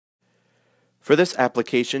For this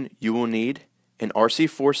application, you will need an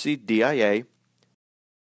RC4C DIA,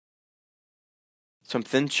 some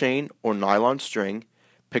thin chain or nylon string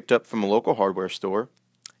picked up from a local hardware store,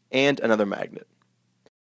 and another magnet.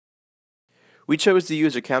 We chose to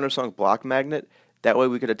use a countersunk block magnet, that way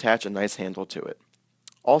we could attach a nice handle to it.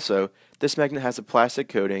 Also, this magnet has a plastic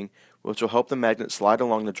coating which will help the magnet slide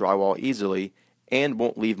along the drywall easily and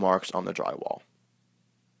won't leave marks on the drywall.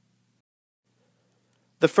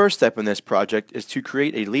 The first step in this project is to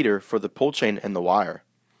create a leader for the pull chain and the wire.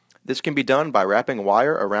 This can be done by wrapping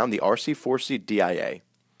wire around the RC4C DIA.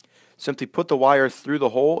 Simply put the wire through the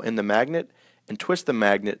hole in the magnet and twist the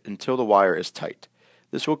magnet until the wire is tight.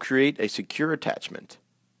 This will create a secure attachment.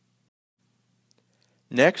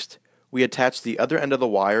 Next, we attach the other end of the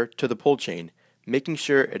wire to the pull chain, making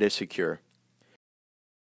sure it is secure.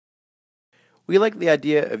 We like the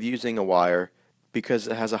idea of using a wire because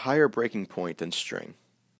it has a higher breaking point than string.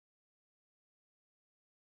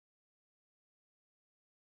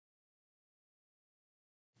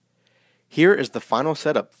 Here is the final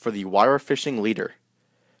setup for the wire fishing leader.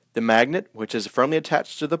 The magnet, which is firmly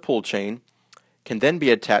attached to the pull chain, can then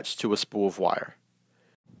be attached to a spool of wire.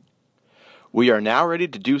 We are now ready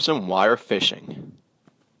to do some wire fishing.